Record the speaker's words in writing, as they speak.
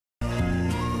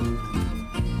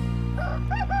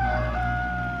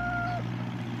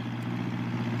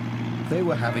They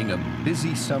were having a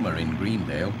busy summer in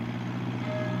Greendale.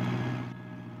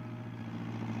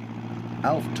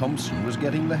 Alf Thompson was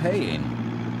getting the hay in.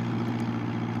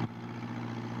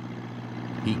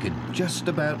 He could just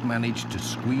about manage to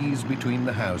squeeze between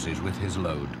the houses with his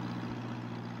load.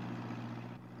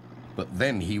 But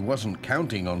then he wasn't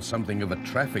counting on something of a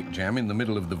traffic jam in the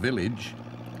middle of the village.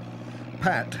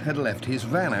 Pat had left his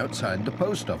van outside the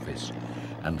post office,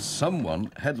 and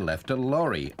someone had left a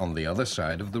lorry on the other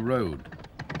side of the road.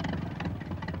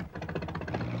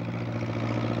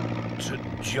 It's a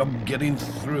job getting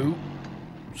through.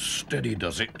 Steady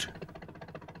does it.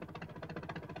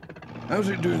 How's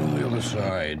it doing on the other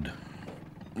side?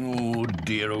 Oh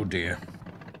dear, oh dear.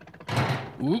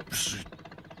 Whoops.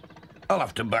 I'll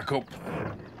have to back up.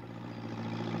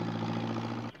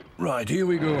 Right, here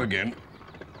we go again.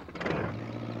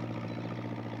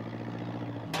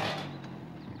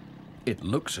 It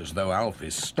looks as though Alf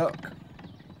is stuck.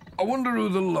 I wonder who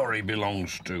the lorry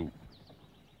belongs to.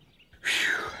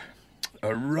 Phew.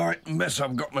 A right mess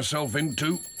I've got myself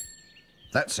into.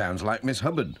 That sounds like Miss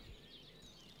Hubbard.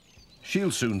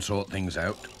 She'll soon sort things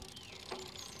out.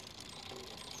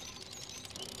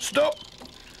 Stop!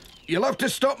 You'll have to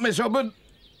stop, Miss Hubbard.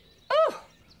 Oh,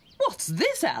 what's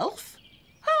this, Alf?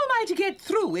 How am I to get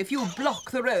through if you block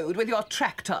the road with your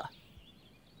tractor?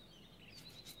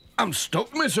 I'm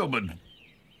stuck, Miss Hubbard.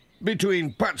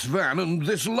 Between Pat's van and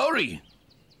this lorry.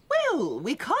 Well,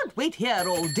 we can't wait here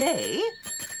all day.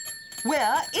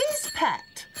 Where is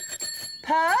Pat?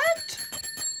 Pat?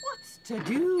 What's to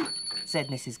do? Said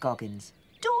Mrs. Goggins.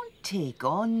 Don't take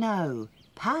on now.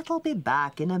 Pat'll be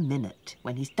back in a minute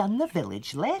when he's done the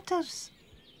village letters.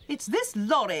 It's this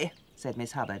lorry, said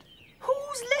Miss Hubbard.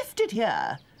 Who's left it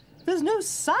here? There's no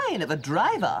sign of a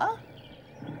driver.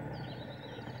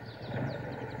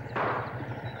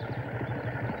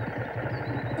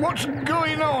 What's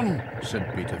going on?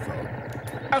 Said Peter Fogg.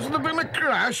 Has there been a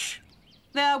crash?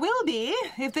 There will be,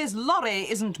 if this lorry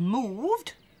isn't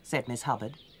moved, said Miss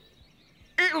Hubbard.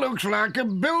 It looks like a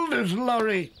builder's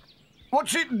lorry.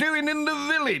 What's it doing in the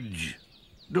village?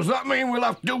 Does that mean we'll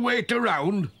have to wait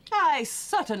around? I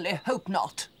certainly hope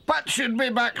not. Pat should be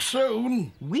back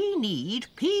soon. We need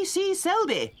P.C.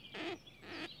 Selby.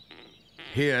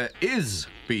 Here is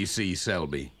P.C.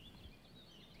 Selby.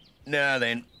 Now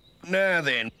then.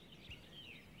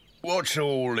 What's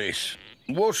all this?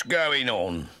 What's going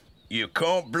on? You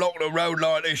can't block the road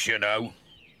like this, you know.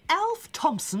 Alf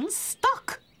Thompson's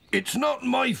stuck. It's not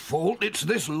my fault, it's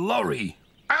this lorry.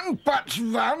 And Pat's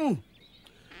van.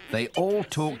 They all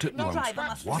talked at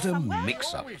once. What a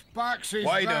mix-up.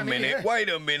 Wait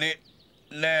a minute.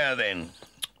 Now then.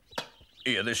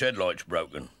 Here, this headlight's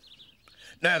broken.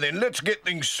 Now then, let's get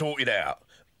things sorted out.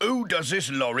 Who does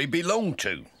this lorry belong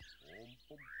to?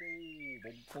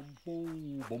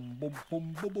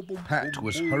 Pat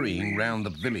was hurrying round the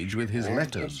village with his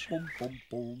letters.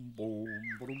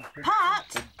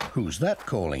 Pat! Who's that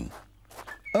calling?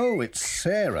 Oh, it's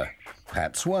Sarah,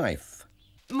 Pat's wife.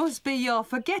 Must be your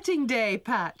forgetting day,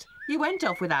 Pat. You went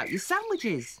off without your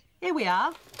sandwiches. Here we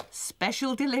are.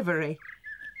 Special delivery.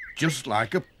 Just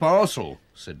like a parcel,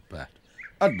 said Pat.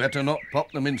 I'd better not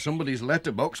pop them in somebody's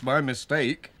letterbox by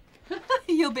mistake.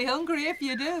 You'll be hungry if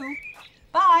you do.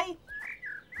 Bye.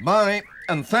 Bye,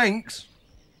 and thanks.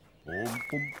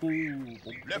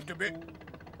 Left a bit.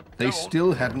 They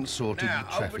still hadn't sorted Now, the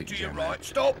traffic over to your jam. right.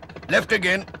 Stop. Left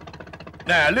again.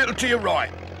 Now, a little to your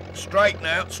right. Straight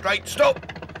now. Straight. Stop.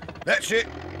 That's it.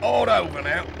 Hard over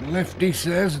now. Left, he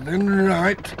says, then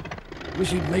right. Wish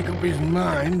he'd make up his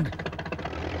mind.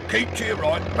 Keep to your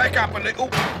right. Back up a little.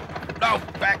 No,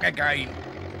 back again.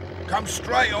 Come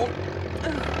straight on.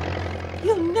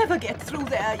 You'll never get through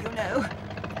there, you know.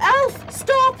 Alf,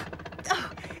 stop! Oh,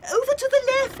 over to the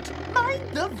left. Mind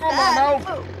the van. Come on, Alf.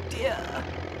 Oh, dear.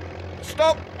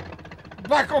 Stop.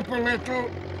 Back up a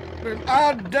little. Then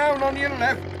hard down on your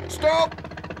left. Stop.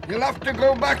 You'll have to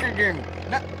go back again.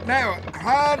 Now,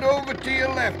 hard over to your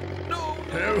left. No.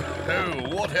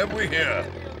 What have we here?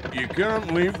 You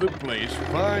can't leave the place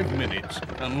 5 minutes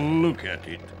and look at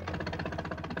it.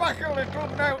 Back a little.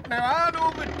 Now, hard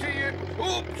over to you.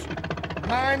 Oops.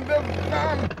 Mind the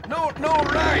van. No,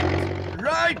 right.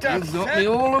 Right, I You've got said. me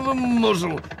all of a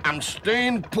muzzle. I'm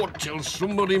staying put till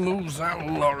somebody moves that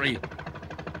lorry.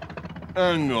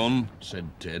 Hang on, said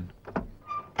Ted.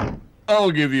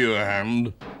 I'll give you a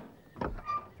hand.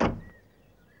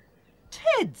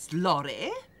 Ted's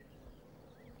lorry?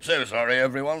 So sorry,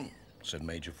 everyone, said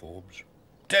Major Forbes.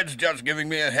 Ted's just giving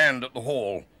me a hand at the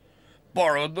hall.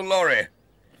 Borrowed the lorry.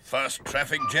 First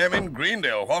traffic jam in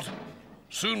Greendale, what?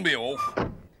 Soon be off.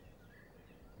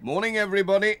 Morning,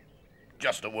 everybody.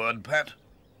 Just a word, Pat.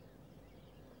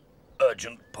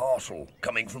 Urgent parcel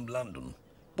coming from London.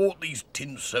 Bought these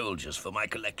tin soldiers for my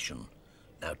collection.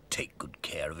 Now take good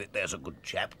care of it, there's a good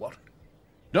chap, what?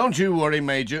 Don't you worry,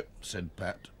 Major, said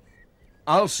Pat.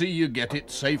 I'll see you get it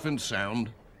safe and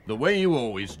sound, the way you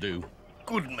always do.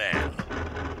 Good man.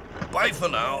 Bye for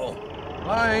now.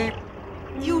 Bye.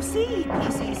 You see,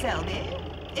 PC Selby,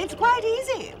 it's quite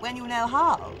easy when you know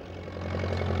how.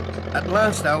 At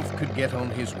last Alf could get on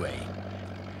his way.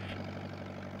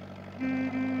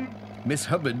 Miss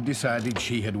Hubbard decided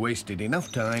she had wasted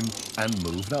enough time and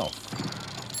moved off,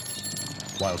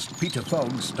 whilst Peter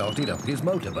Fogg started up his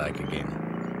motorbike again,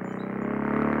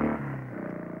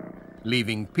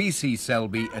 leaving PC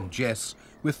Selby and Jess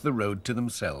with the road to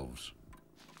themselves.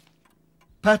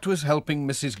 Pat was helping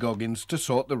Mrs. Goggins to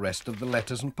sort the rest of the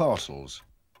letters and parcels.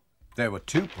 There were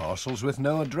 2 parcels with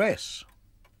no address.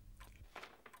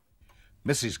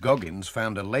 Mrs. Goggins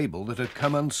found a label that had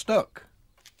come unstuck.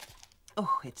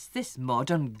 Oh, it's this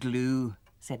modern glue,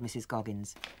 said Mrs.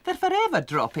 Goggins. They're forever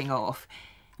dropping off.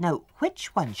 Now,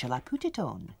 which one shall I put it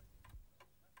on?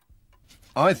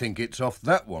 I think it's off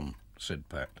that one, said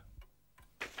Pat.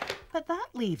 But that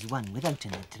leaves one without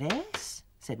an address,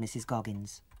 said Mrs.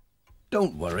 Goggins.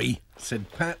 Don't worry,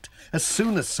 said Pat. As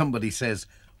soon as somebody says,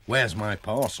 "Where's my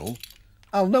parcel?"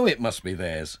 I'll know it must be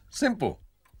theirs. Simple.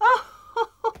 Oh,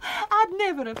 I'd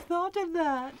never have thought of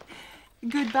that.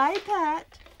 Goodbye,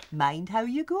 Pat. Mind how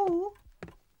you go.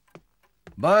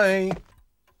 Bye.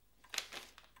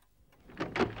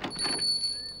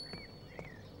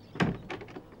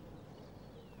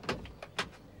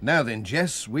 Now then,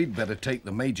 Jess, we'd better take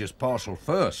the Major's parcel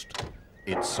first.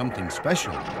 It's something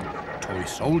special. Toy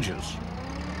soldiers.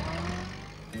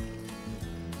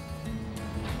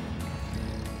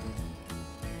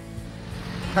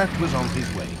 Pat was on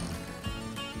his way.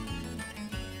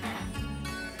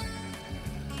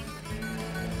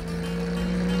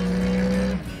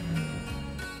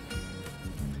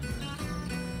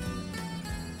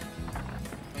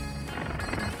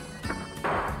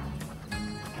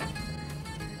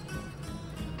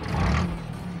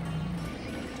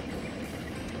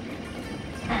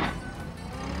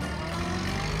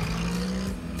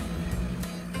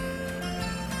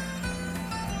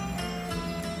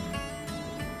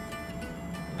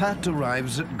 Pat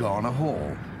arrives at Garner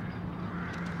Hall.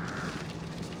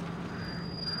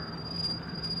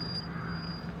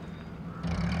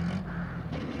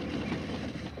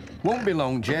 Won't be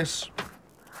long, Jess.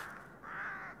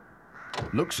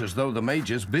 Looks as though the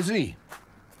Major's busy.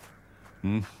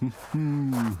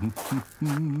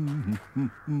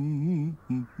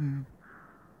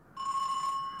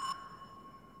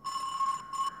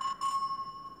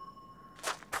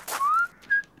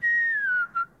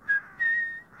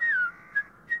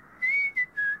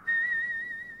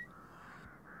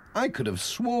 I could have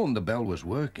sworn the bell was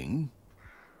working.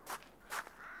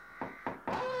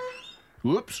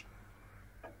 Whoops.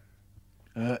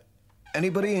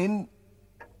 Anybody in?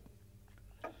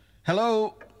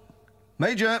 Hello?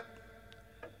 Major?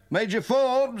 Major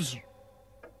Forbes?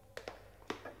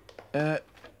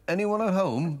 Anyone at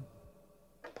home?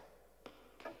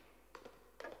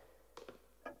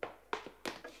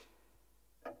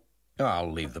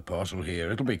 I'll leave the parcel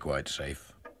here. It'll be quite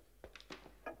safe.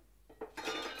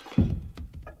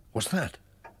 What's that?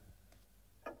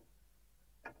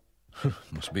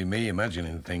 Must be me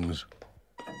imagining things.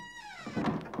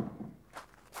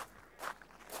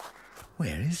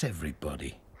 Where is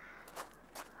everybody?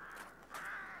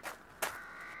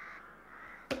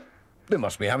 They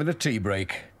must be having a tea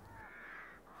break.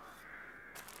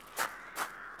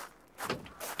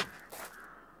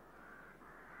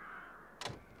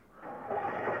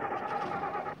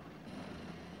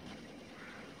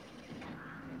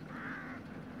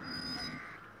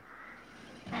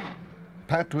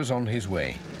 Pat was on his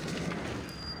way.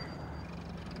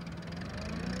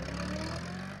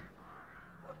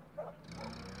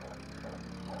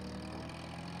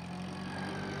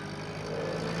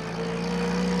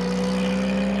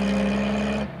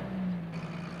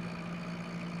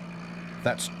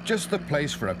 That's just the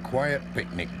place for a quiet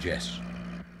picnic, Jess.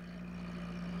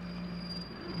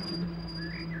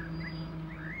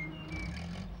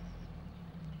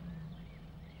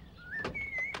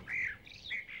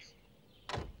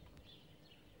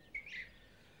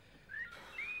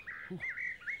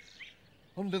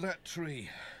 Under that tree.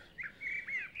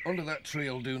 Under that tree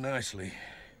will do nicely.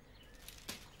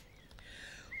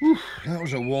 Whew, that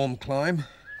was a warm climb,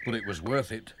 but it was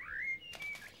worth it.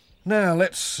 Now,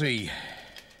 let's see.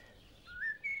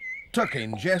 Tuck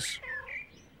in, Jess.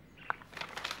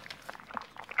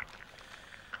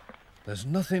 There's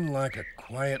nothing like a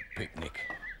quiet picnic.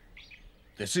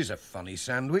 This is a funny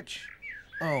sandwich.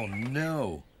 Oh,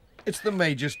 no. It's the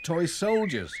Major's toy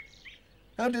soldiers.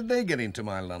 How did they get into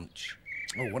my lunch?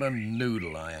 Oh, what a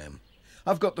noodle I am.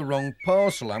 I've got the wrong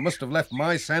parcel. I must have left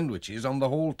my sandwiches on the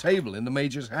hall table in the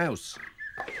Major's house.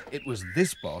 It was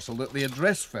this parcel that the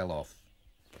address fell off.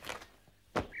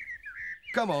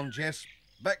 Come on, Jess.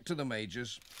 Back to the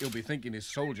Major's. He'll be thinking his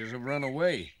soldiers have run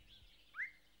away.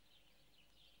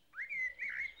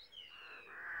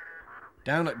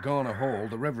 Down at Garner Hall,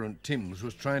 the Reverend Timms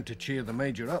was trying to cheer the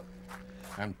Major up,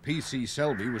 and P.C.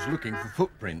 Selby was looking for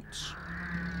footprints.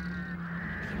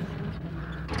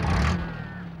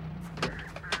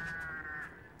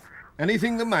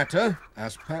 Anything the matter?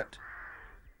 Asked Pat.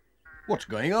 What's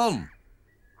going on?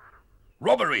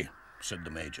 Robbery, said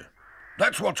the Major.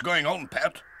 That's what's going on,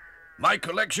 Pat. My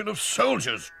collection of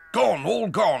soldiers. Gone, all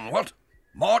gone, what?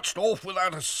 Marched off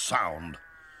without a sound.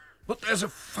 But there's a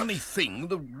funny thing.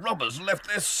 The robbers left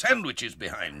their sandwiches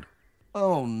behind.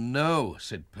 Oh, no,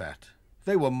 said Pat.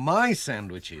 They were my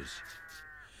sandwiches.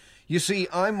 You see,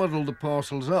 I muddled the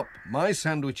parcels up. My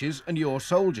sandwiches and your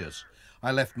soldiers.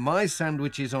 I left my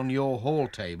sandwiches on your hall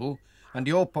table, and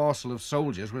your parcel of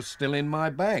soldiers was still in my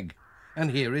bag.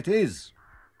 And here it is.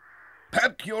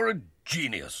 Pat, you're a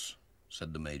genius,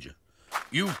 said the Major.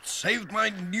 You've saved my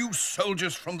new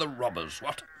soldiers from the robbers,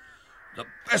 what? The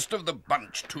best of the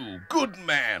bunch, too. Good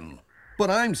man.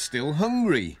 But I'm still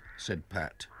hungry, said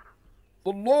Pat.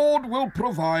 The Lord will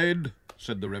provide,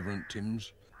 said the Reverend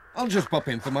Timms. I'll just pop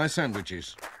in for my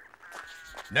sandwiches.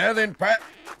 Now then, Pat,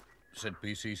 said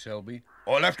P.C. Selby.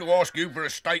 I'll have to ask you for a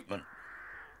statement.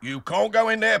 You can't go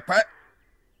in there, Pat.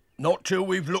 Not till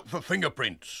we've looked for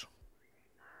fingerprints.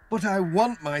 But I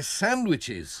want my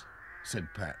sandwiches, said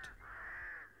Pat.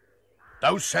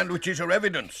 Those sandwiches are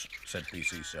evidence, said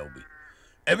P.C. Selby.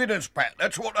 Evidence, Pat,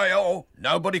 that's what they are.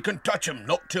 Nobody can touch 'em,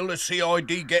 not till the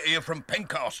CID get here from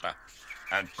Pencaster.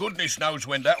 And goodness knows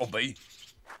when that'll be.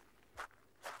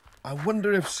 I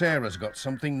wonder if Sarah's got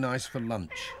something nice for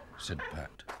lunch, said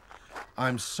Pat.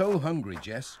 I'm so hungry,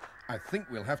 Jess. I think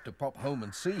we'll have to pop home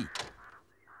and see.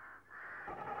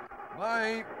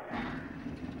 Bye.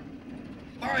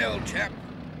 Bye, old chap.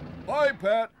 Bye,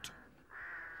 Pat.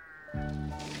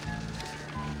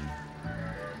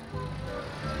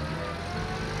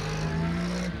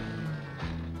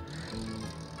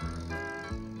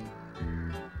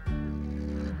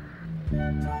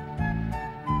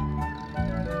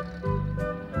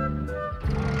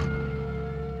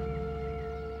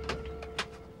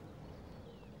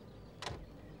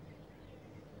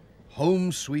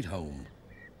 Home sweet home.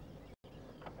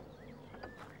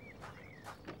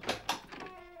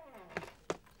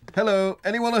 Hello,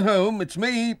 anyone at home? It's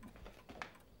me.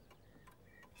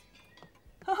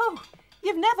 Oh,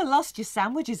 you've never lost your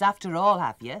sandwiches after all,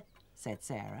 have you? Said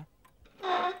Sarah.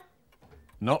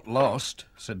 Not lost,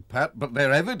 said Pat, but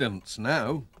they're evidence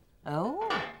now. Oh,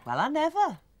 well, I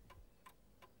never.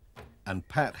 And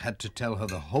Pat had to tell her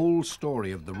the whole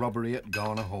story of the robbery at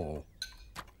Garner Hall.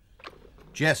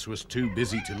 Jess was too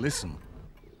busy to listen.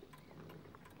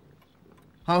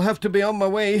 I'll have to be on my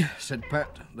way, said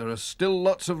Pat. There are still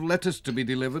lots of letters to be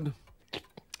delivered.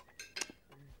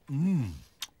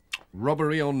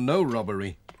 Robbery or no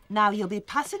robbery. Now you'll be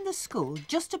passing the school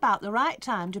just about the right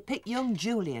time to pick young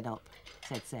Julian up,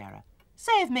 said Sarah.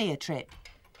 Save me a trip.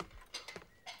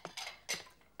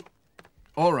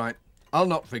 All right, I'll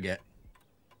not forget.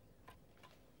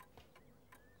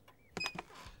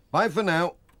 Bye for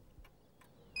now.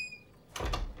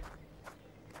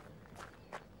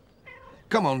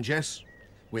 Come on, Jess.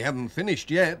 We haven't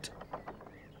finished yet.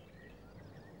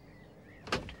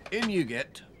 In you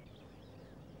get.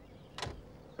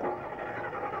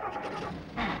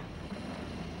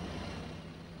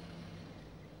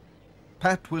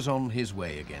 Pat was on his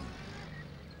way again.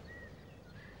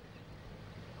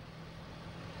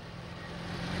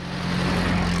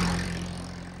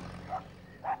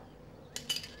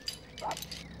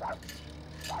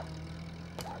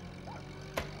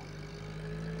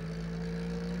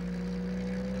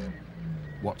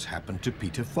 What's happened to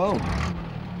Peter Phone?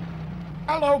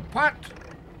 Hello, Pat.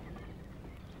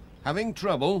 Having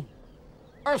trouble?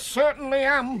 I certainly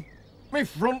am. My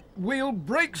front wheel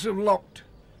brakes have locked.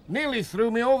 Nearly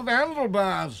threw me over the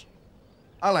handlebars.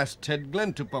 I'll ask Ted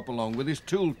Glenn to pop along with his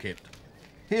toolkit.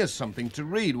 Here's something to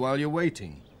read while you're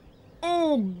waiting.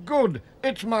 Oh, good.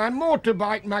 It's my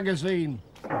motorbike magazine.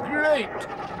 Great.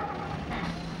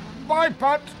 Bye,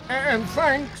 Pat, and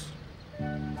thanks.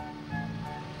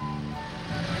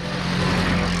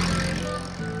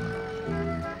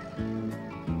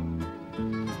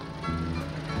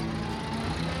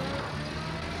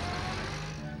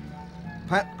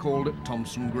 Pat called at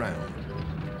Thompson Ground.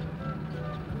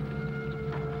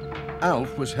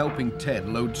 Alf was helping Ted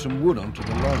load some wood onto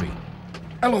the lorry.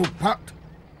 Hello, Pat.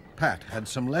 Pat had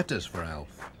some letters for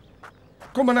Alf.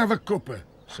 Come and have a cuppa,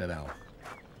 said Alf.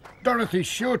 Dorothy's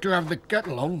sure to have the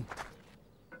kettle on.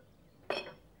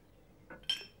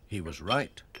 He was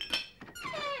right.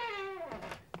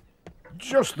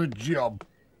 Just the job.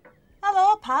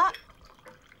 Hello, Pat.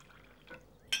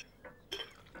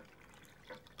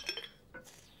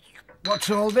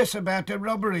 What's all this about a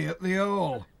robbery at the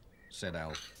Hall? Said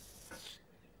Alf.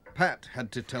 Pat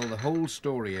had to tell the whole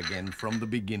story again from the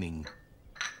beginning.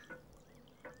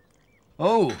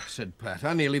 Oh, said Pat,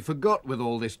 I nearly forgot with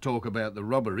all this talk about the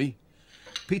robbery.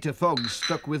 Peter Fogg's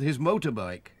stuck with his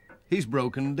motorbike. He's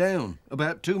broken down,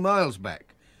 about 2 miles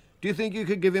back. Do you think you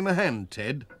could give him a hand,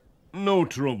 Ted? No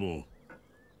trouble.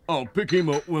 I'll pick him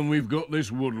up when we've got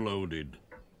this wood loaded.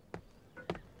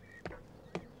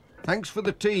 Thanks for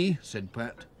the tea, said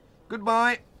Pat.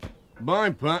 Goodbye.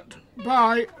 Bye, Pat.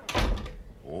 Bye.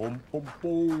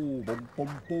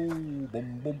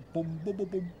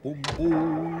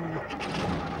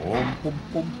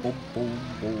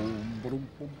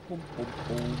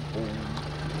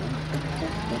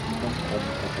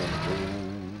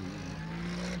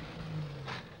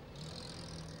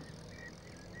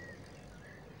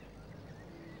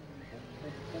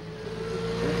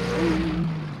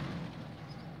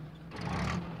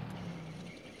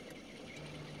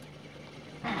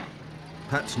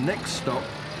 Pat's next stop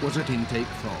was at Intake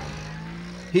Farm.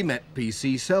 He met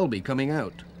PC Selby coming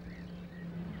out.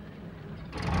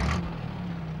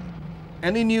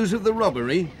 Any news of the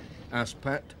robbery? Asked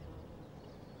Pat.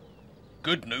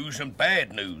 Good news and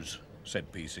bad news,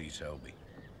 said PC Selby.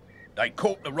 They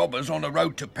caught the robbers on the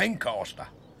road to Pencaster,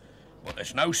 but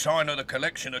there's no sign of the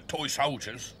collection of toy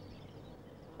soldiers.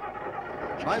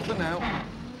 Bye for now.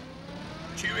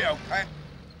 Cheerio, Pat.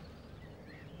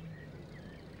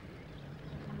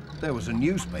 There was a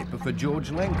newspaper for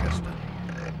George Lancaster.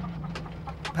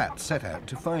 Pat set out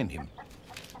to find him.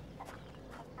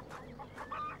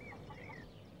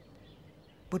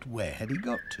 But where had he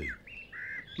got to?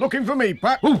 Looking for me,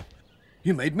 Pat? Ooh!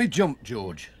 You made me jump,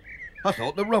 George. I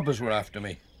thought the robbers were after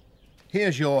me.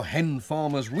 Here's your Hen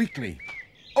Farmer's Weekly.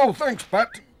 Oh, thanks,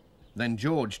 Pat. Then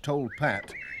George told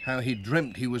Pat how he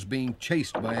dreamt he was being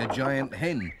chased by a giant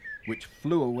hen, which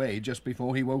flew away just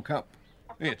before he woke up.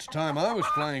 It's time I was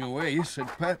flying away, said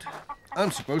Pat. I'm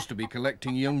supposed to be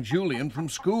collecting young Julian from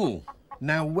school.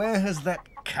 Now where has that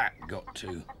cat got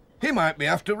to? He might be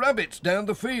after rabbits down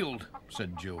the field,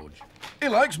 said George. He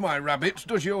likes my rabbits,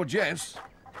 does your Jess?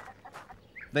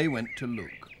 They went to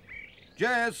look.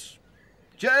 Jess!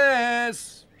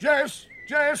 Jess! Jess!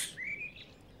 Jess!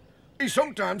 He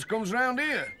sometimes comes round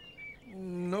here.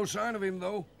 No sign of him,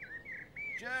 though.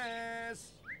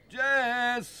 Jess!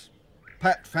 Jess!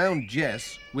 Pat found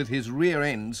Jess with his rear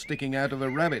end sticking out of a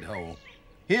rabbit hole.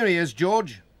 Here he is,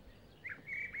 George.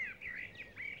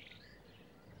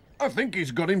 I think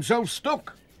he's got himself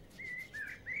stuck.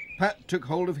 Pat took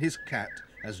hold of his cat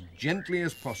as gently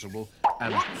as possible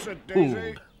and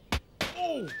pulled.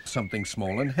 Oh. Something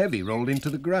small and heavy rolled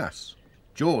into the grass.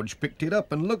 George picked it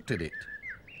up and looked at it.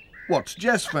 What's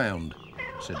Jess found?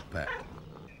 Said Pat.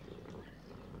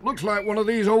 Looks like one of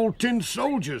these old tin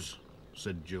soldiers,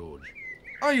 said George.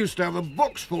 I used to have a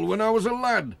box full when I was a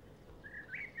lad.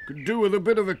 Could do with a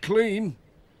bit of a clean.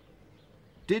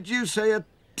 Did you say a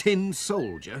tin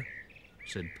soldier?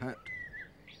 Said Pat.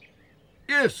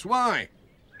 Yes, why?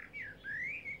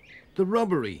 The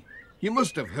robbery. You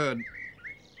must have heard.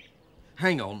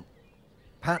 Hang on.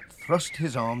 Pat thrust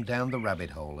his arm down the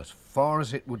rabbit hole as far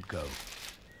as it would go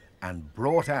and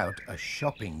brought out a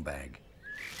shopping bag.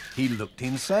 He looked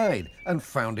inside and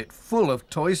found it full of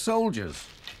toy soldiers.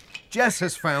 Jess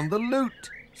has found the loot,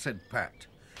 said Pat.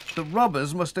 The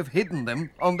robbers must have hidden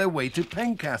them on their way to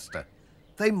Pencaster.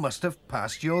 They must have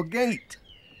passed your gate.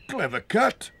 Clever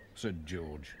cat, said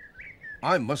George.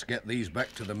 I must get these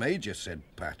back to the Major, said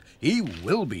Pat. He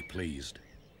will be pleased.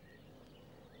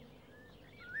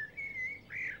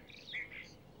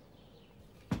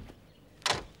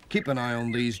 Keep an eye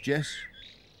on these, Jess.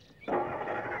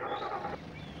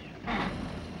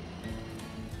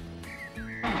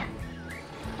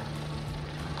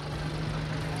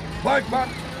 Bye, Pat.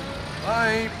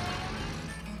 Bye.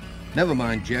 Never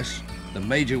mind, Jess. The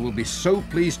Major will be so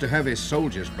pleased to have his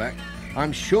soldiers back.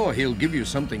 I'm sure he'll give you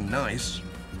something nice.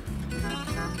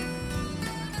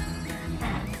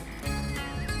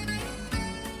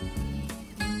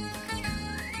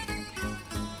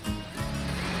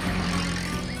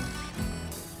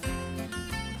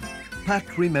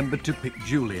 Pat remembered to pick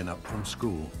Julian up from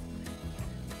school.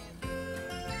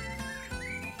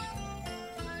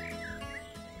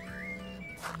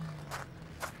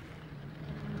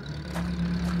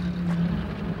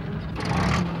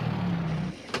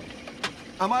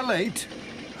 Am I late?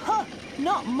 Huh,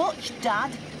 not much,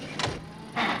 Dad.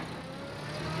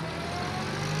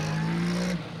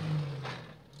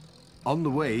 On the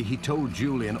way, he told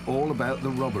Julian all about the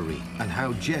robbery and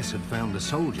how Jess had found the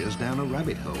soldiers down a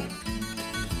rabbit hole.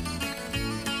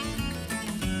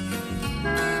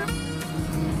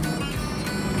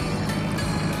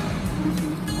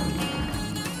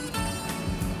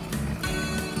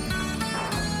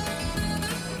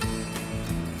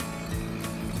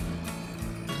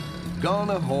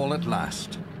 Garner Hall at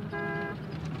last.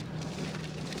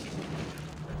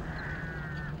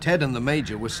 Ted and the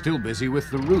Major were still busy with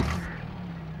the roof.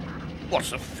 What's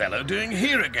the fellow doing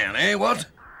here again, eh, what?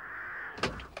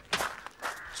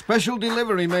 Special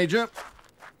delivery, Major.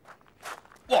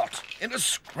 What, in a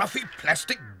scruffy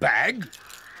plastic bag?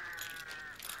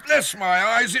 Bless my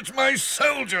eyes, it's my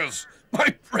soldiers!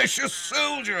 My precious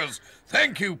soldiers!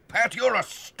 Thank you, Pat, you're a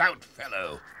stout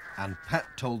fellow. And Pat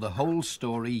told the whole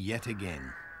story yet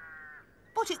again.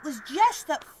 But it was Jess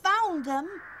that found them,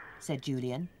 said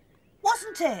Julian.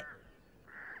 Wasn't it?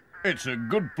 It's a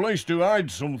good place to hide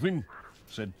something,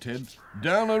 said Ted.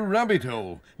 Down a rabbit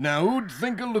hole. Now who'd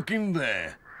think of looking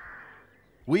there?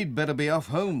 We'd better be off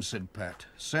home, said Pat.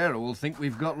 Sarah will think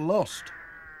we've got lost.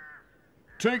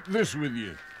 Take this with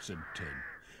you, said Ted,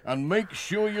 and make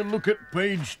sure you look at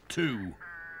page 2.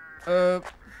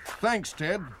 Thanks,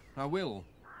 Ted. I will.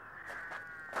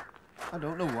 I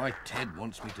don't know why Ted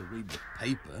wants me to read the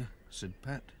paper, said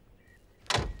Pat.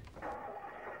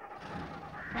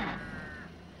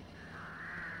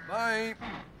 Bye.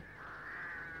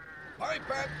 Bye,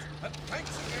 Pat, and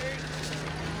thanks again.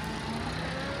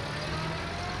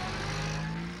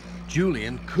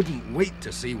 Julian couldn't wait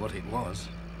to see what it was.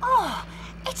 Oh,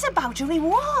 it's about a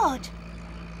reward.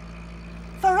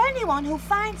 For anyone who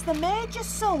finds the Major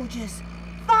soldiers,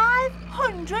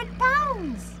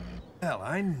 £500. Well,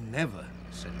 I never,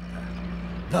 said Pat.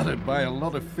 That'd buy a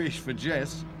lot of fish for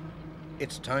Jess.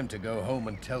 It's time to go home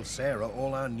and tell Sarah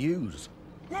all our news.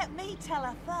 Let me tell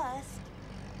her first.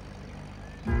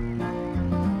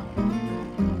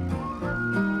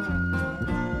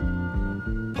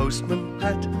 Postman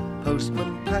Pat,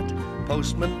 Postman Pat,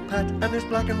 Postman Pat and his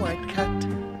black and white cat.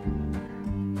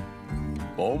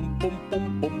 Bum, bum,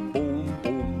 bum, bum, bum,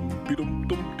 bum, be-dum,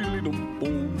 dum.